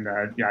wait. And,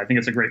 I think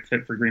it's a great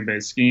fit for Green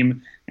Bay's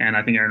scheme. And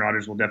I think Aaron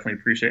Rodgers will definitely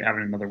appreciate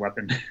having another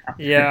weapon.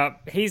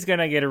 He's going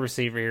to get a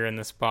receiver here in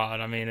this spot.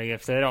 I mean,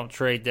 if they don't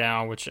trade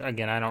down, which,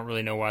 again, I don't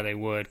really know why they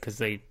would because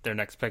their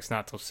next pick's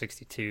not till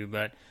 62.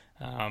 But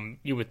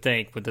you would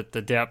think with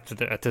the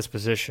depth at this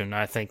position,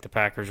 I think the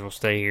Packers will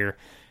stay here.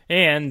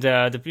 And,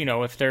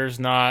 if there's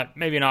not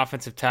maybe an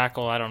offensive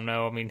tackle, I don't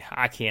know. I mean,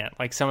 I can't.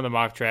 Like some of the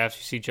mock drafts,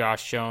 you see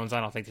Josh Jones. I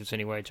don't think there's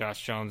any way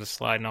Josh Jones is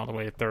sliding all the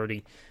way to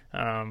 30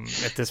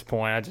 at this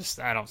point.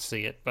 I don't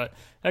see it. But,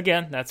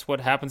 again, that's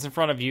what happens in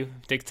front of you,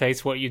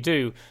 dictates what you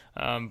do.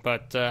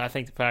 But I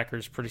think the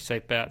Packers pretty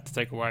safe bet to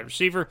take a wide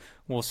receiver.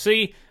 We'll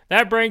see.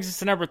 That brings us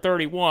to number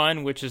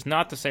 31, which is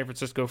not the San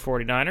Francisco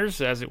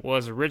 49ers, as it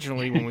was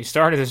originally when we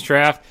started this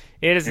draft.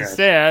 It is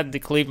instead the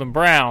Cleveland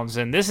Browns,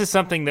 and this is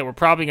something that we're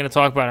probably going to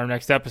talk about in our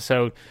next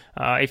episode.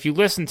 If you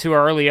listen to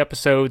our early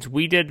episodes,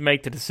 we did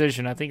make the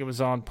decision, I think it was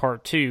on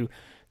part 2,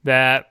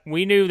 that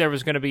we knew there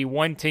was going to be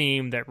one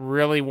team that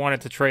really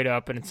wanted to trade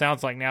up, and it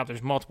sounds like now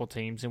there's multiple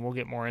teams, and we'll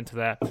get more into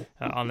that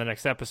on the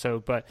next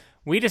episode. But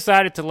we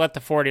decided to let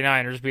the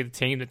 49ers be the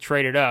team that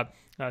traded up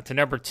to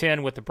number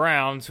 10 with the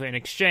Browns in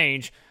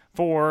exchange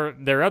for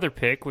their other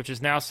pick, which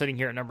is now sitting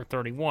here at number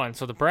 31.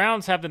 So the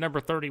Browns have the number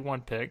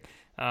 31 pick.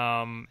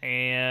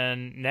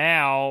 And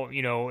now,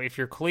 if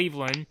you're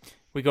Cleveland,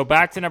 we go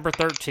back to number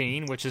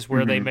 13, which is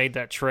where they made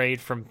that trade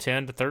from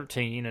 10 to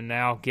 13, and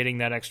now getting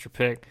that extra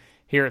pick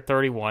here at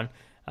 31.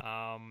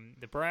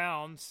 The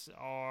Browns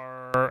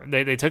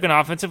they took an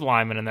offensive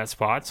lineman in that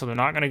spot, so they're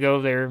not going to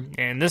go there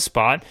in this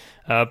spot.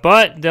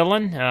 But,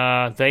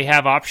 Dylan, they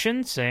have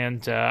options,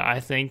 and I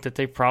think that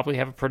they probably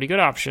have a pretty good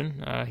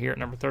option here at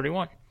number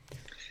 31.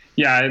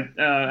 Yeah,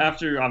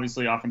 after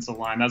obviously offensive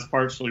line, that's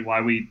partially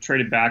why we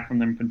traded back from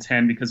them from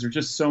 10, because there's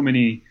just so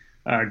many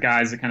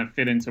guys that kind of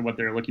fit into what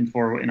they're looking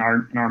for. In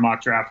our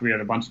mock draft, we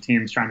had a bunch of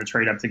teams trying to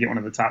trade up to get one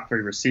of the top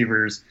 3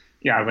 receivers.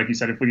 Yeah, like you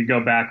said, if we could go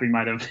back, we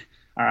might have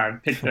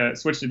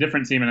switched a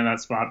different team into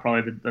that spot,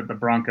 probably the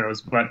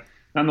Broncos. But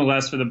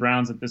nonetheless, for the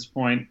Browns at this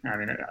point, I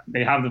mean,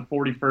 they have the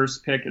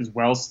 41st pick as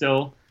well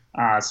still.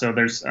 So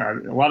there's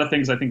a lot of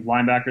things I think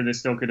linebacker they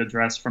still could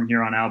address from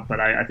here on out, but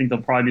I think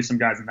there'll probably be some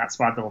guys in that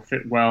spot that will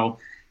fit well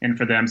in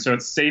for them. So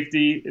it's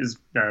safety is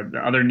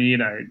the other need.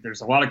 There's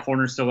a lot of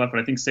corners still left,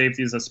 but I think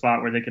safety is a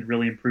spot where they could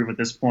really improve at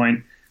this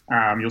point.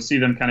 You'll see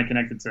them kind of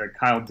connected to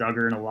Kyle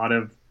Duggar in a lot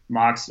of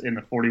mocks in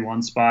the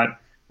 41 spot,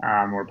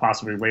 or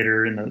possibly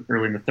later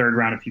early in the third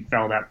round if he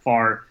fell that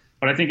far.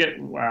 But I think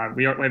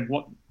we have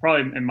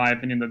probably, in my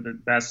opinion, the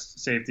best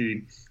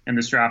safety in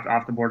this draft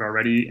off the board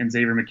already in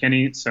Xavier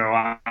McKinney.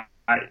 So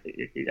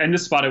in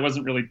this spot, it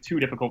wasn't really too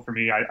difficult for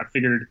me. I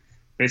figured,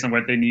 based on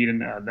what they need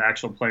and the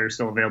actual players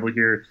still available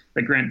here,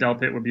 that Grant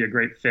Delpit would be a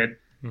great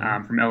fit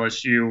from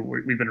LSU.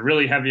 We've been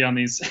really heavy on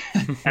these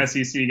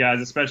SEC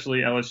guys, especially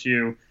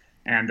LSU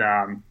and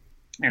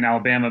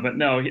Alabama. But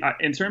no,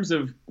 in terms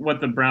of what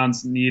the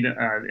Browns need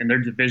in their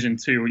division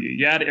too,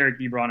 you add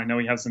Eric Ebron. I know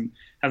he hasn't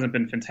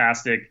been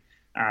fantastic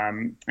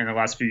in the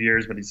last few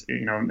years, but he's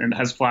and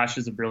has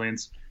flashes of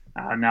brilliance.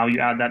 Now you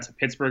add that to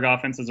Pittsburgh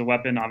offense as a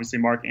weapon. Obviously,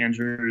 Mark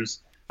Andrews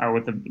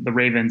with the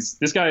Ravens.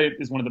 This guy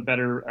is one of the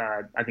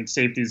better, I think,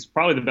 safeties,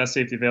 probably the best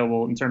safety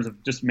available in terms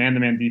of just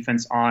man-to-man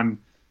defense on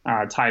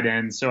tight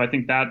ends. So I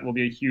think that will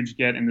be a huge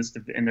get in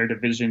their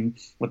division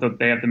with what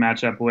they have to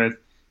match up with.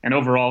 And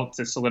overall,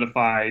 to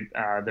solidify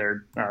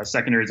their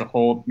secondary as a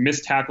whole,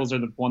 missed tackles are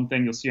the one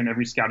thing you'll see in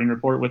every scouting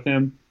report with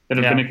him that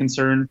have been a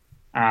concern.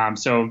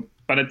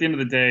 But at the end of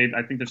the day,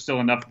 I think there's still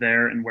enough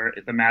there, and where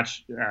the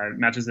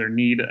matches their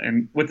need.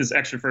 And with this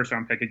extra first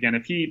round pick, again,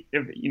 if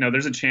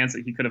there's a chance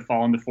that he could have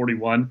fallen to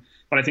 41,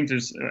 but I think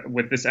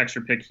with this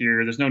extra pick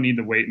here, there's no need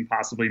to wait and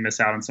possibly miss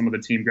out on some of the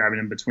team grabbing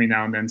him between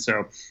now and then.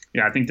 So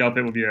yeah, I think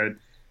Delpit will be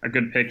a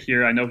good pick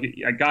here. I know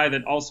a guy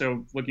that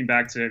also, looking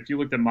back to, if you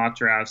looked at mock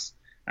drafts,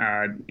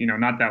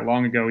 not that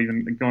long ago,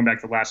 even going back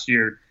to last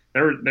year,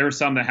 there were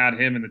some that had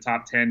him in the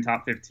top 10,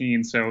 top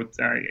 15. So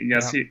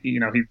yes,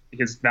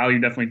 his value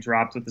definitely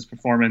dropped with his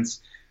performance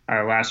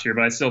last year,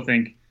 but I still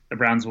think the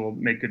Browns will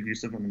make good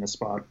use of him in this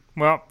spot.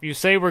 Well, you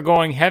say we're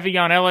going heavy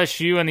on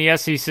LSU and the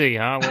SEC,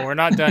 huh? Well, we're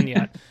not done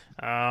yet.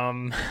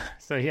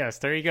 So yes,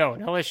 there you go,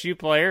 an LSU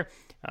player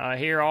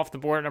here off the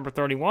board at number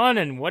 31,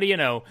 and what do you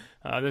know?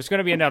 There's going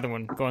to be another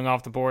one going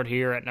off the board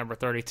here at number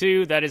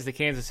 32. That is the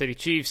Kansas City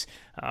Chiefs.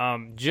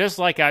 Just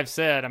like I've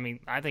said,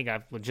 I think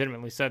I've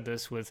legitimately said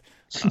this with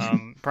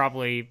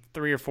probably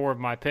 3 or 4 of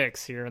my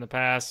picks here in the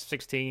past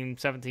 16,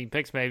 17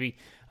 picks maybe.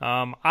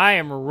 I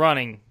am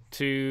running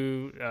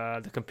to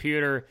the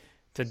computer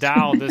to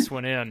dial this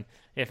one in.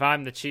 If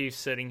I'm the Chiefs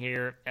sitting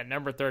here at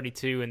number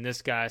 32 and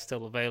this guy is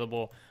still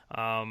available,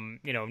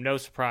 no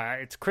surprise.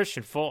 It's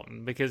Christian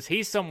Fulton, because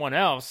he's someone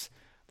else.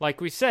 Like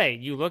we say,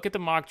 you look at the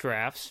mock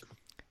drafts,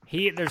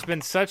 there's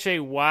been such a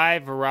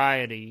wide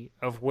variety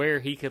of where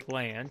he could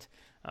land.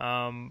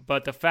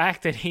 But the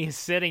fact that he's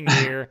sitting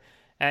here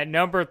at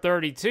number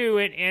 32,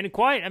 and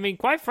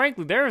quite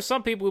frankly, there are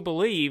some people who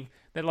believe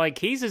that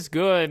he's as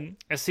good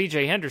as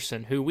C.J.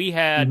 Henderson, who we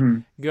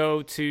had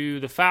go to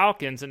the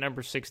Falcons at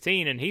number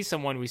 16, and he's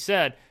someone we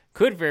said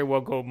could very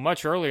well go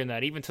much earlier than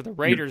that, even to the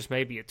Raiders,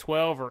 maybe at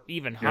 12 or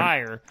even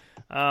higher.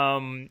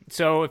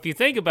 So if you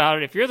think about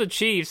it, if you're the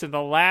Chiefs and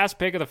the last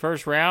pick of the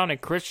first round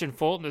and Christian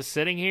Fulton is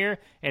sitting here,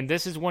 and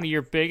this is one of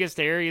your biggest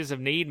areas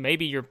of need,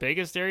 maybe your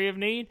biggest area of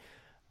need,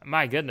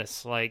 my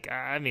goodness,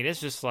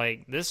 it's just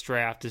this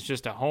draft is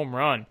just a home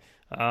run.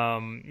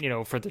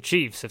 For the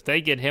Chiefs. If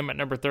they get him at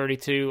number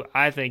 32,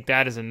 I think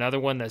that is another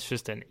one that's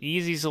just an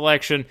easy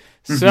selection.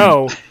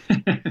 So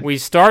we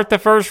start the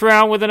first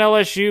round with an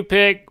LSU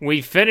pick.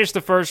 We finish the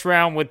first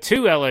round with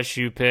 2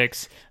 LSU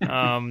picks.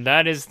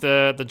 That is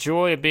the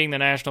joy of being the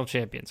national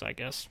champions, I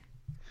guess.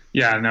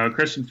 Yeah, no,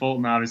 Christian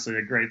Fulton, obviously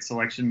a great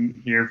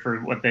selection here for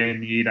what they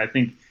need. I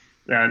think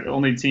that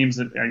only teams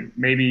that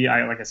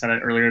like I said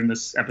earlier in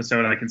this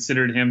episode, I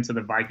considered him to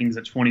the Vikings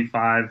at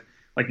 25.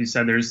 Like you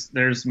said,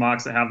 there's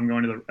mocks that have him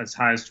going to as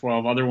high as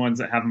 12, other ones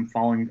that have him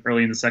falling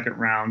early in the second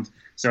round.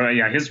 So,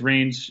 his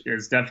range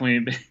is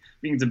definitely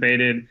being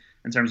debated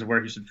in terms of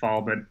where he should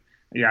fall. But,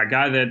 a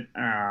guy that,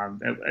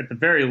 at the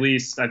very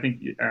least, I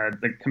think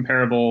the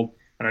comparable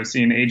that I've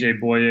seen, A.J.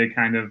 Boye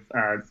kind of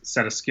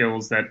set of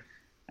skills that,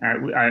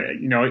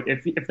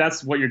 if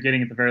that's what you're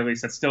getting at the very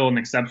least, that's still an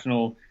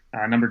exceptional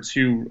number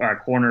 2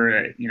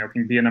 corner,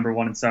 can be a number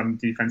 1 in some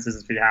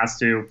defenses if he has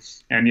to.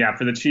 And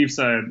for the Chiefs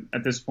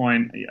at this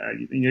point,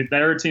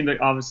 they're a team that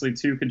obviously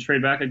too could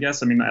trade back, I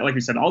guess. Like you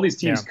said, all these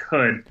teams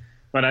could,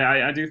 but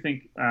I do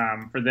think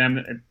for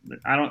them,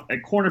 a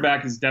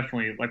cornerback is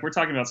definitely, we're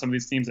talking about some of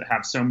these teams that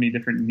have so many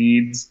different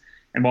needs.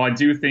 And while I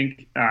do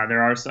think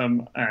there are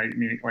some,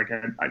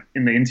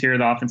 in the interior of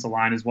the offensive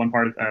line is one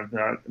part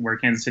of where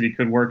Kansas City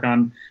could work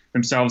on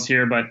themselves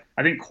here, but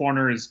I think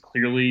corner is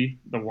clearly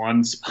the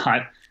one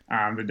spot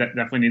that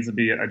definitely needs to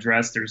be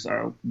addressed. There's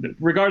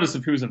regardless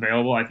of who's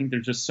available, I think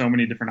there's just so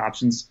many different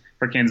options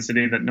for Kansas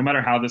City that no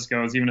matter how this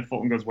goes, even if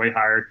Fulton goes way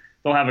higher,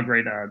 they'll have a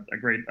great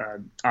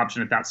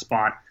option at that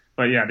spot.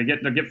 But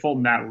to get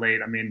Fulton that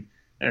late,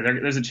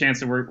 there's a chance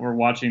that we're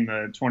watching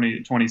the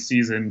 2020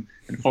 season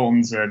and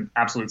Fulton's an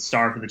absolute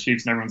star for the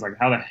Chiefs, and everyone's like,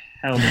 how the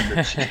hell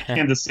did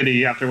Kansas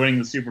City, after winning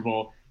the Super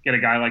Bowl, get a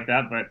guy like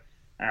that? But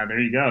there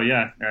you go.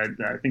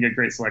 I think a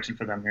great selection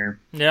for them here.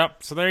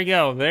 Yep. So there you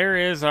go. There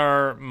is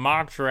our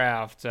mock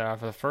draft for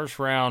the first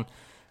round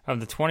of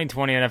the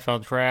 2020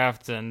 NFL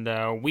Draft,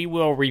 and we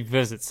will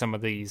revisit some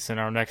of these in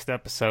our next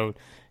episode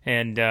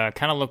and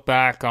kind of look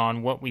back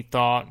on what we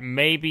thought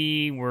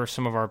maybe were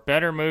some of our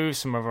better moves,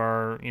 some of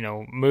our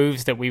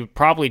moves that we would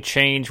probably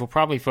change. We'll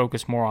probably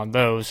focus more on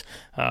those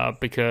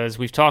because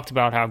we've talked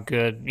about how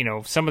good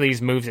some of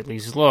these moves at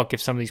least look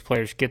if some of these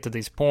players get to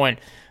this point.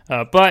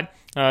 But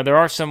there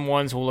are some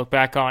ones we'll look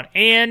back on,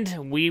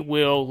 and we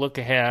will look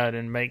ahead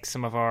and make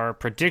some of our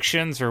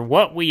predictions or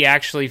what we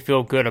actually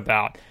feel good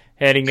about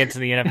heading into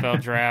the NFL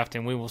Draft,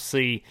 and we will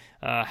see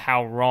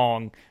how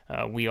wrong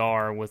we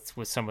are with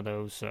some of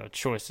those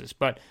choices.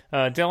 But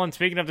Dylan,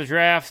 speaking of the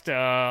draft,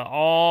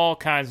 all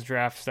kinds of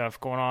draft stuff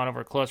going on over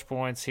at Clutch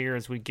Points here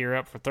as we gear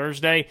up for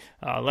Thursday.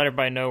 Let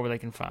everybody know where they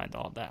can find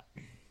all that.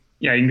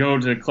 Yeah, you can go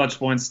to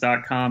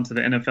clutchpoints.com to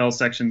the NFL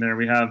section there.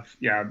 We have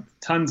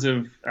tons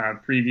of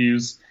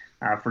previews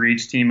for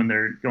each team, and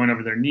they're going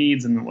over their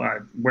needs and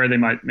where they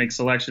might make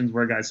selections,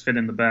 where guys fit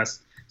in the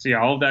best. So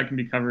all of that can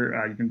be covered.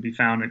 You can be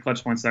found at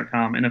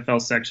clutchpoints.com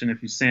NFL section.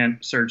 If you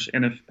search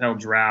NFL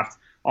Draft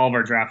all of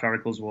our draft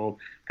articles will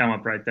come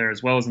up right there,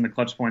 as well as in the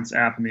Clutch Points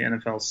app in the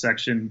NFL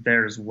section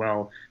there as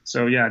well.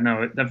 So yeah,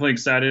 no, definitely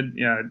excited.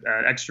 Yeah,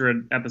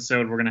 extra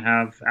episode we're going to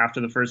have after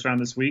the first round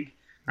this week.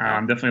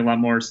 Definitely a lot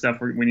more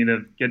stuff we need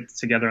to get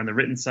together on the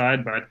written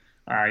side, but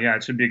yeah,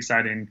 it should be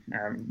exciting.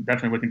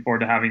 Definitely looking forward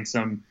to having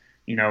some,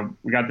 we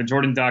got the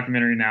Jordan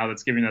documentary now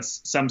that's giving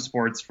us some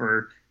sports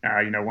for,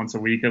 once a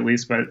week at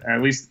least, but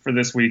at least for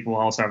this week, we'll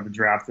also have the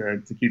draft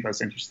to keep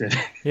us interested.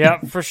 Yeah,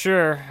 for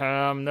sure.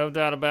 No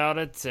doubt about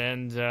it.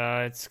 And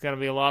it's going to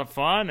be a lot of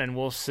fun. And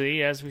we'll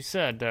see, as we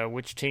said,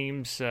 which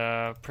teams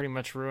pretty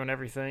much ruin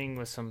everything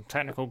with some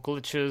technical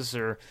glitches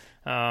or,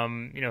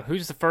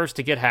 who's the first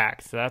to get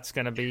hacked? That's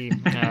going to be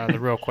the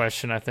real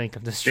question, I think,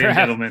 of this draft.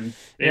 Gentlemen.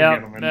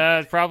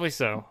 Yeah, probably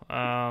so.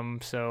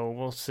 So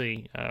we'll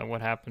see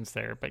what happens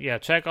there. But yeah,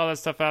 check all that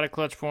stuff out at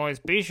Clutch Points.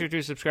 Be sure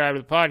to subscribe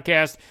to the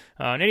podcast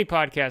on any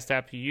podcast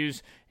app you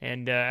use.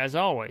 And as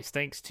always,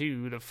 thanks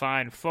to the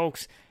fine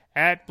folks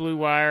at Blue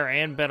Wire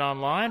and Bet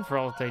Online for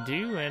all that they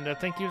do. And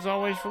thank you as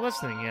always for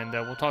listening. And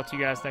we'll talk to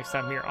you guys next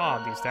time here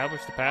on the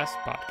Establish the Pass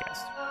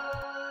podcast.